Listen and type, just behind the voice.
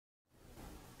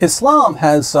Islam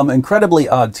has some incredibly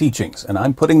odd teachings, and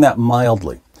I'm putting that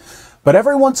mildly. But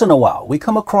every once in a while, we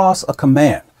come across a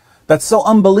command that's so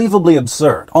unbelievably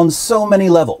absurd on so many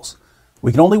levels.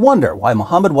 We can only wonder why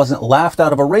Muhammad wasn't laughed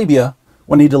out of Arabia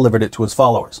when he delivered it to his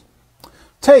followers.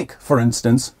 Take, for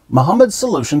instance, Muhammad's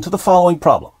solution to the following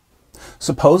problem.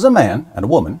 Suppose a man and a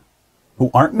woman, who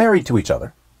aren't married to each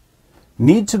other,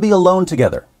 need to be alone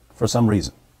together for some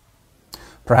reason.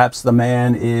 Perhaps the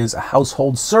man is a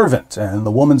household servant and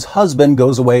the woman's husband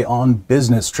goes away on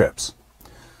business trips.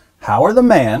 How are the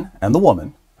man and the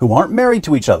woman, who aren't married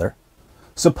to each other,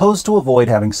 supposed to avoid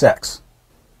having sex?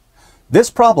 This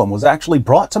problem was actually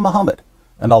brought to Muhammad,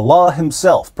 and Allah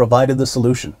himself provided the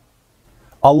solution.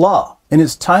 Allah, in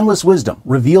his timeless wisdom,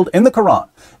 revealed in the Quran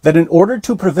that in order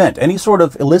to prevent any sort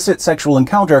of illicit sexual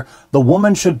encounter, the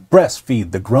woman should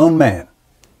breastfeed the grown man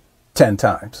 10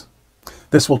 times.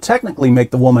 This will technically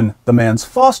make the woman the man's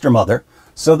foster mother,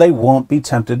 so they won't be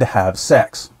tempted to have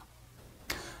sex.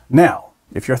 Now,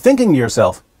 if you're thinking to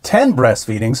yourself, 10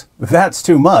 breastfeedings, that's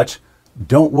too much,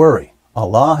 don't worry.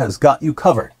 Allah has got you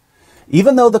covered.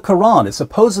 Even though the Quran is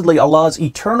supposedly Allah's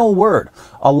eternal word,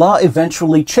 Allah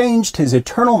eventually changed his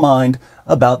eternal mind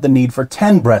about the need for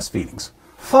 10 breastfeedings.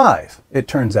 5, it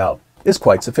turns out, is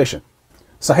quite sufficient.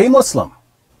 Sahih Muslim,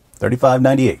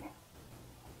 3598.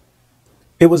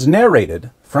 It was narrated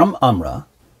from Amra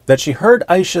that she heard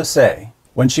Aisha say,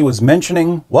 when she was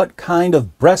mentioning what kind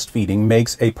of breastfeeding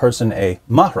makes a person a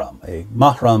mahram. A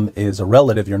mahram is a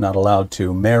relative you're not allowed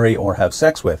to marry or have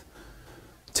sex with.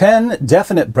 10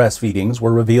 definite breastfeedings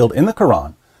were revealed in the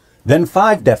Quran, then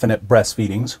 5 definite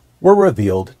breastfeedings were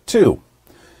revealed too.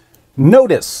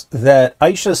 Notice that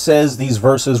Aisha says these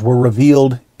verses were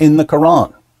revealed in the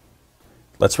Quran.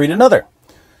 Let's read another.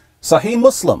 Sahih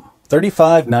Muslim,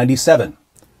 3597.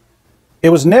 It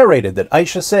was narrated that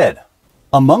Aisha said,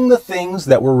 among the things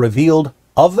that were revealed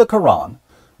of the Quran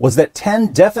was that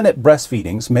 10 definite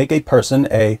breastfeedings make a person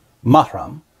a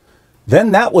mahram.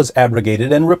 Then that was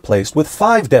abrogated and replaced with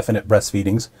 5 definite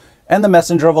breastfeedings, and the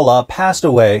Messenger of Allah passed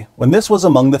away when this was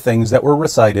among the things that were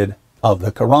recited of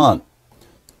the Quran.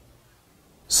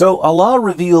 So Allah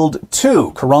revealed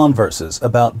 2 Quran verses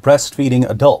about breastfeeding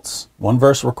adults. One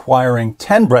verse requiring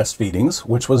 10 breastfeedings,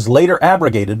 which was later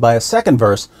abrogated by a second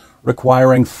verse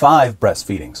requiring 5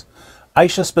 breastfeedings.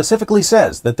 Aisha specifically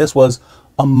says that this was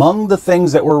among the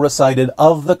things that were recited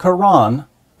of the Quran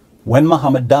when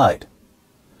Muhammad died.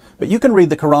 But you can read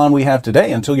the Quran we have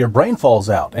today until your brain falls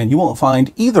out, and you won't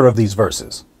find either of these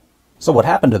verses. So what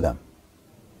happened to them?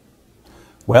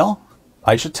 Well,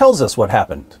 Aisha tells us what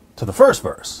happened to the first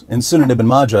verse in Sunan ibn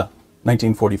Majah,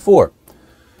 1944.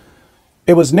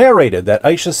 It was narrated that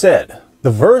Aisha said, the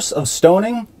verse of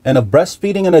stoning and of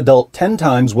breastfeeding an adult 10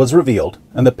 times was revealed,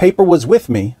 and the paper was with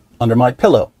me under my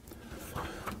pillow.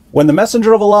 When the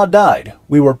Messenger of Allah died,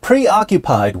 we were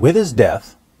preoccupied with his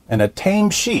death, and a tame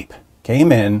sheep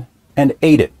came in and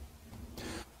ate it.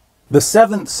 The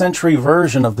 7th century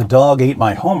version of the dog ate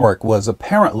my homework was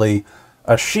apparently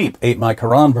a sheep ate my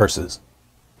Quran verses.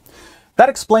 That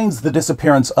explains the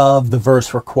disappearance of the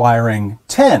verse requiring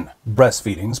 10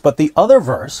 breastfeedings, but the other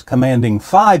verse commanding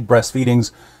 5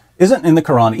 breastfeedings isn't in the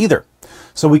Quran either.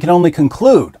 So we can only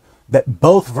conclude that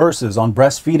both verses on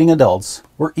breastfeeding adults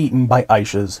were eaten by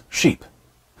Aisha's sheep.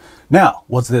 Now,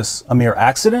 was this a mere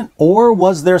accident, or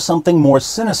was there something more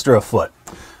sinister afoot?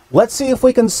 Let's see if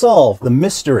we can solve the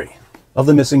mystery of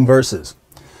the missing verses.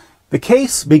 The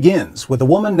case begins with a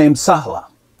woman named Sahla.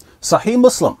 Sahih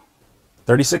Muslim,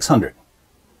 3600.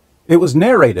 It was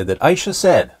narrated that Aisha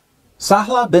said,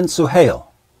 Sahla bint Suhail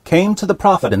came to the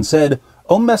Prophet and said,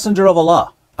 O Messenger of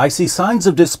Allah, I see signs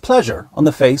of displeasure on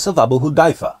the face of Abu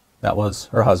Hudayfa, that was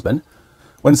her husband,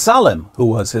 when Salim, who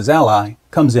was his ally,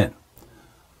 comes in.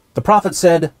 The Prophet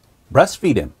said,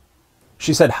 breastfeed him.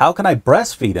 She said, how can I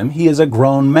breastfeed him? He is a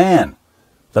grown man.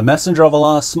 The Messenger of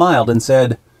Allah smiled and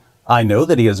said, I know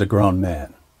that he is a grown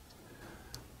man.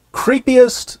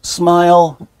 Creepiest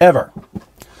smile ever.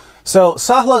 So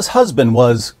Sahla's husband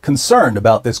was concerned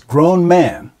about this grown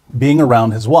man being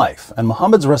around his wife, and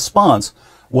Muhammad's response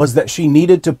was that she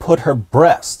needed to put her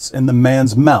breasts in the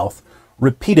man's mouth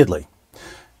repeatedly.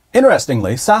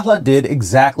 Interestingly, Sahla did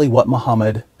exactly what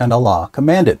Muhammad and Allah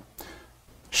commanded.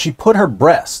 She put her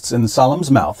breasts in Salim's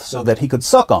mouth so that he could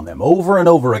suck on them over and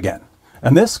over again.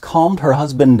 And this calmed her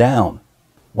husband down.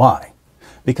 Why?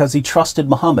 Because he trusted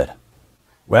Muhammad.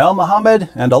 Well, Muhammad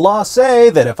and Allah say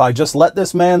that if I just let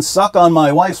this man suck on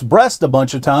my wife's breast a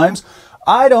bunch of times,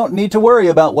 I don't need to worry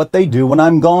about what they do when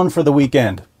I'm gone for the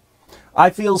weekend. I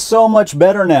feel so much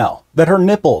better now that her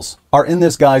nipples are in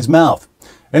this guy's mouth.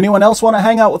 Anyone else want to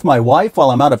hang out with my wife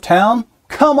while I'm out of town?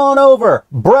 Come on over!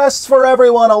 Breasts for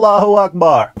everyone, Allahu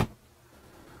Akbar!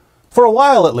 For a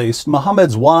while at least,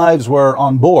 Muhammad's wives were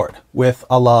on board with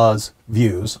Allah's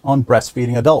views on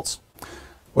breastfeeding adults.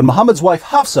 When Muhammad's wife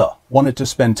Hafsa wanted to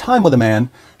spend time with a man,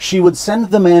 she would send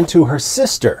the man to her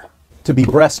sister to be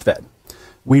breastfed.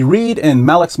 We read in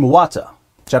Malik's Muwatta,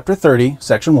 chapter 30,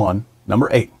 section 1, number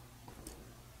 8.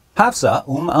 Hafsa,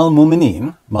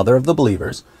 al-Mu'mineen, mother of the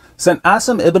believers, sent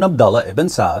Asim ibn Abdullah ibn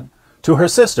Sa'd to her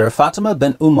sister Fatima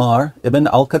bint Umar ibn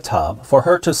al-Khattab for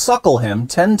her to suckle him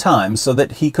 10 times so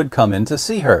that he could come in to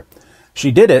see her. She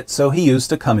did it so he used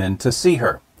to come in to see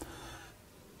her.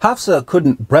 Hafsa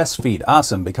couldn't breastfeed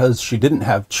Asim because she didn't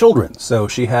have children, so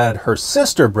she had her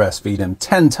sister breastfeed him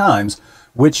 10 times,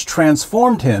 which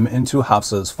transformed him into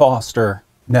Hafsa's foster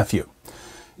nephew.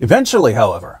 Eventually,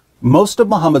 however, most of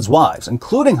Muhammad's wives,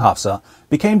 including Hafsa,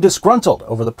 became disgruntled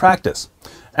over the practice.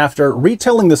 After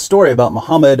retelling the story about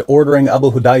Muhammad ordering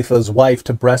Abu Hudayfa's wife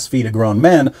to breastfeed a grown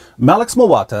man, Malik's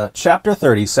Muwatta, chapter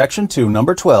 30, section 2,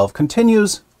 number 12,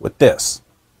 continues with this.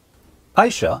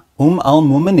 Aisha,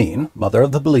 al-Mu'mineen, mother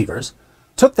of the believers,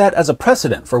 took that as a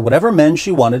precedent for whatever men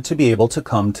she wanted to be able to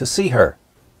come to see her.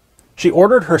 She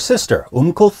ordered her sister,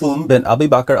 Kulthum bint Abi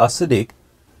Bakr as-Siddiq,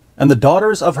 and the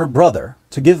daughters of her brother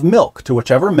to give milk to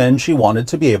whichever men she wanted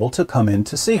to be able to come in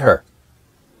to see her.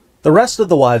 The rest of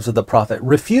the wives of the Prophet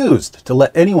refused to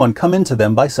let anyone come into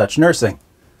them by such nursing.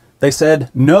 They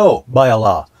said, "No, by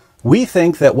Allah, we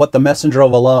think that what the Messenger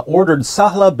of Allah ordered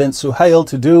Sahla bint Suhail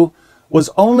to do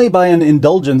was only by an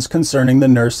indulgence concerning the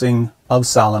nursing of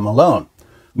Salim alone.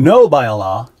 No, by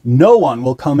Allah, no one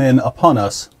will come in upon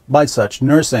us by such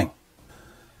nursing."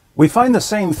 We find the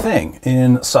same thing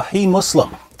in Sahih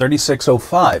Muslim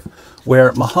 3605,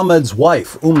 where Muhammad's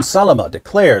wife Salama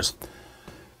declares,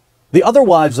 "The other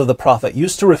wives of the Prophet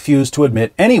used to refuse to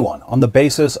admit anyone on the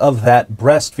basis of that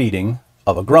breastfeeding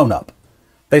of a grown-up.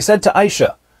 They said to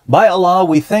Aisha, 'By Allah,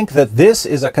 we think that this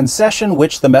is a concession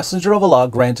which the Messenger of Allah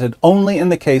granted only in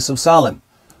the case of Salim.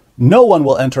 No one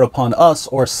will enter upon us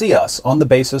or see us on the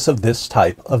basis of this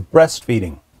type of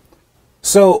breastfeeding.'"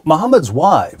 So Muhammad's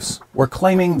wives were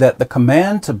claiming that the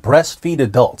command to breastfeed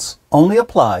adults only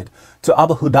applied to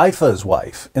Abu Hudayfa's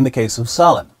wife in the case of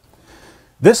Salim.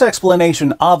 This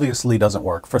explanation obviously doesn't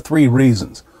work for 3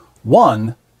 reasons.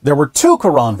 1, there were 2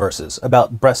 Quran verses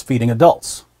about breastfeeding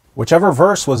adults. Whichever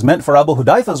verse was meant for Abu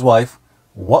Hudayfa's wife,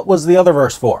 what was the other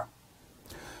verse for?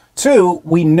 2,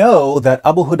 we know that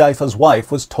Abu Hudayfa's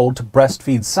wife was told to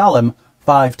breastfeed Salim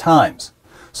 5 times.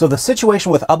 So the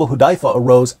situation with Abu Hudayfa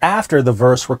arose after the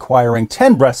verse requiring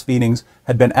 10 breastfeedings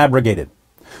had been abrogated.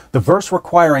 The verse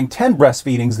requiring 10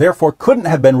 breastfeedings therefore couldn't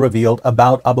have been revealed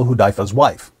about Abu Hudayfa's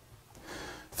wife.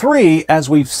 3, as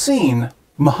we've seen,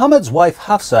 Muhammad's wife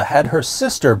Hafsa had her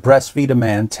sister breastfeed a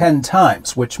man 10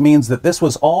 times, which means that this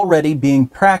was already being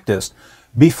practiced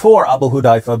before Abu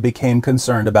Hudayfa became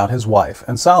concerned about his wife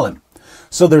and Salim.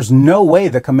 So there's no way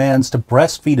the commands to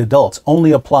breastfeed adults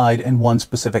only applied in one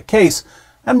specific case,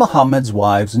 and Muhammad's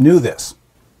wives knew this.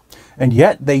 And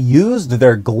yet they used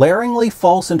their glaringly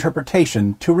false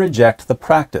interpretation to reject the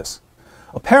practice.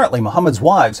 Apparently Muhammad's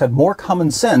wives had more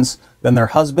common sense than their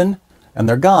husband and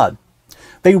their God.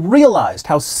 They realized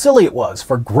how silly it was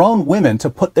for grown women to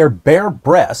put their bare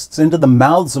breasts into the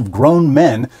mouths of grown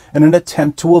men in an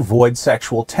attempt to avoid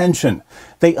sexual tension.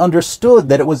 They understood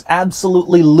that it was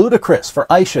absolutely ludicrous for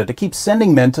Aisha to keep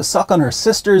sending men to suck on her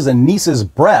sisters' and nieces'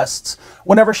 breasts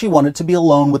whenever she wanted to be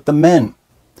alone with the men.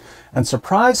 And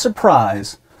surprise,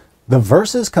 surprise, the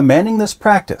verses commanding this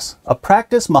practice, a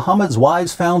practice Muhammad's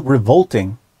wives found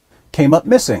revolting, came up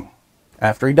missing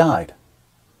after he died.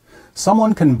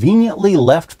 Someone conveniently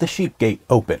left the sheep gate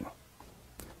open.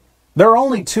 There are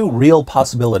only 2 real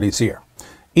possibilities here.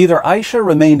 Either Aisha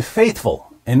remained faithful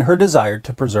in her desire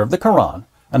to preserve the Quran,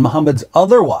 and Muhammad's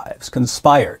other wives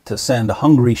conspired to send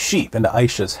hungry sheep into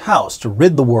Aisha's house to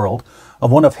rid the world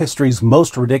of one of history's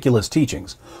most ridiculous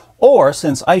teachings. Or,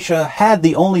 since Aisha had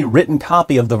the only written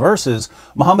copy of the verses,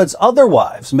 Muhammad's other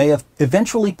wives may have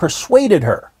eventually persuaded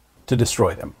her to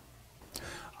destroy them.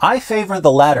 I favor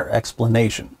the latter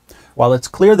explanation. While it's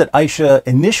clear that Aisha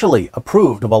initially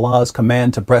approved of Allah's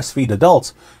command to breastfeed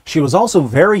adults, she was also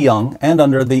very young and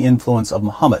under the influence of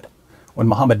Muhammad. When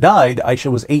Muhammad died, Aisha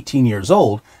was 18 years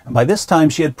old, and by this time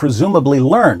she had presumably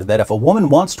learned that if a woman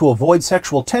wants to avoid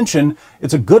sexual tension,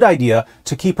 it's a good idea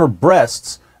to keep her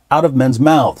breasts out of men's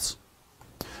mouths.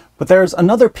 But there's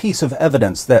another piece of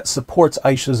evidence that supports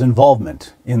Aisha's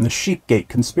involvement in the Sheepgate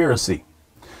conspiracy.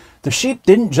 The sheep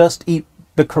didn't just eat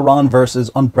the Quran verses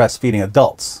on breastfeeding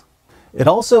adults. It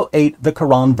also ate the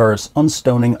Quran verse on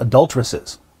stoning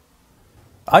adulteresses.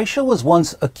 Aisha was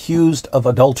once accused of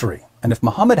adultery, And if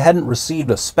Muhammad hadn't received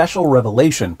a special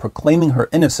revelation proclaiming her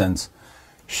innocence,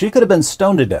 she could have been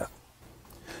stoned to death.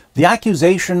 The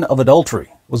accusation of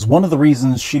adultery was one of the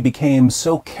reasons she became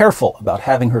so careful about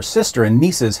having her sister and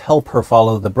nieces help her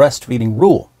follow the breastfeeding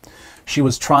rule. She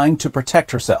was trying to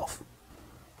protect herself.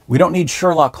 We don't need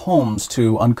Sherlock Holmes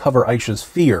to uncover Aisha's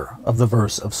fear of the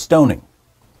verse of stoning.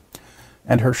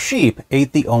 And her sheep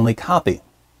ate the only copy.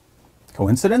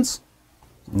 Coincidence?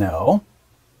 No.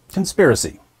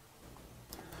 Conspiracy.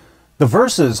 The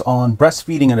verses on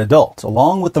breastfeeding an adult,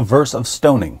 along with the verse of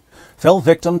stoning, fell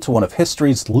victim to one of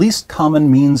history's least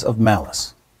common means of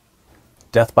malice: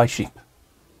 death by sheep.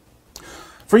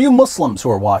 For you Muslims who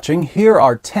are watching, here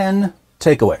are 10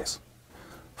 takeaways.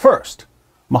 First,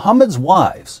 Muhammad's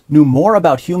wives knew more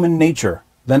about human nature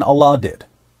than Allah did.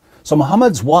 So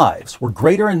Muhammad's wives were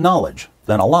greater in knowledge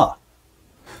than Allah.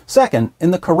 Second,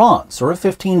 in the Quran, Surah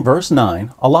 15, verse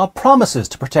 9, Allah promises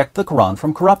to protect the Quran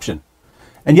from corruption.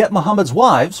 And yet Muhammad's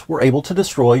wives were able to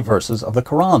destroy verses of the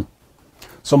Quran.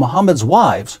 So Muhammad's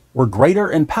wives were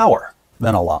greater in power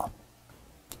than Allah.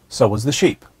 So was the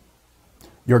sheep.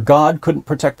 Your God couldn't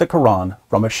protect the Quran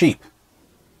from a sheep.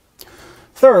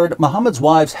 Third, Muhammad's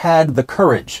wives had the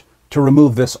courage to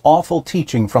remove this awful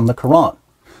teaching from the Quran.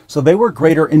 So they were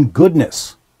greater in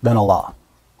goodness than Allah.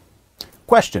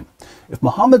 Question: if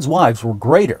Muhammad's wives were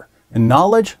greater in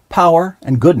knowledge, power,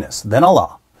 and goodness than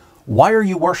Allah, why are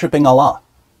you worshiping Allah?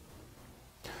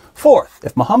 Fourth,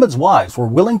 if Muhammad's wives were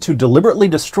willing to deliberately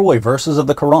destroy verses of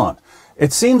the Quran,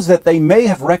 it seems that they may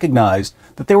have recognized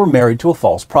that they were married to a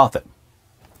false prophet.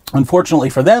 Unfortunately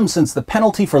for them, since the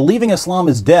penalty for leaving Islam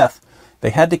is death, they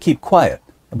had to keep quiet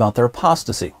about their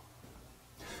apostasy.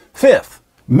 Fifth,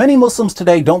 many Muslims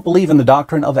today don't believe in the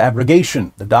doctrine of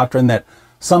abrogation, the doctrine that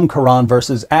some Quran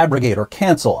verses abrogate or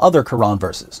cancel other Quran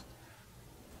verses.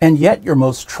 And yet your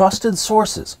most trusted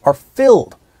sources are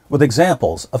filled with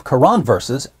examples of Quran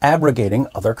verses abrogating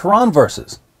other Quran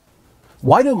verses.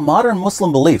 Why do modern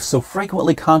Muslim beliefs so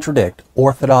frequently contradict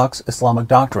orthodox Islamic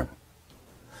doctrine?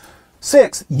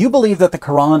 Sixth, you believe that the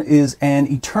Quran is an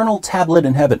eternal tablet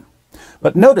in heaven.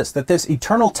 But notice that this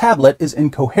eternal tablet is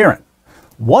incoherent.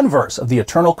 One verse of the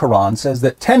eternal Quran says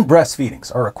that 10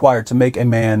 breastfeedings are required to make a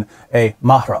man a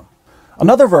mahram.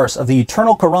 Another verse of the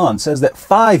eternal Quran says that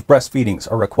 5 breastfeedings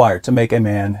are required to make a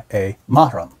man a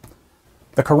mahram.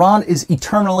 The Quran is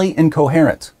eternally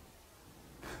incoherent.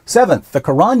 Seventh, the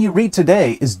Quran you read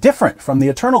today is different from the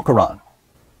eternal Quran.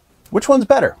 Which one's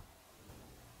better?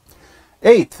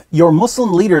 Eighth, your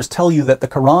Muslim leaders tell you that the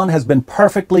Quran has been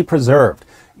perfectly preserved,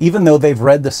 even though they've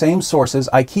read the same sources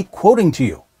I keep quoting to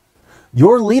you.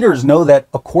 Your leaders know that,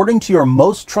 according to your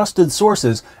most trusted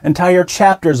sources, entire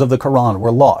chapters of the Quran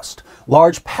were lost.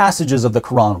 Large passages of the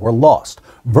Quran were lost.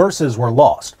 Verses were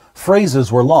lost.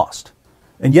 Phrases were lost.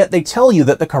 And yet they tell you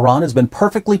that the Quran has been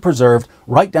perfectly preserved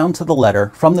right down to the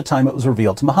letter from the time it was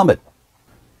revealed to Muhammad.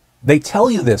 They tell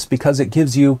you this because it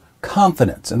gives you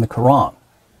confidence in the Quran.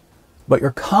 But your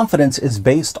confidence is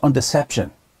based on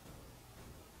deception.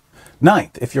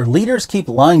 Ninth, if your leaders keep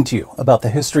lying to you about the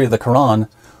history of the Quran,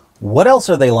 what else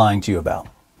are they lying to you about?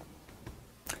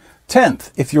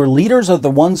 10th, if your leaders are the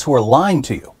ones who are lying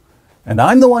to you, and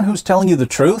I'm the one who's telling you the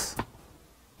truth,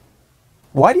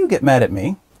 why do you get mad at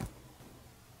me?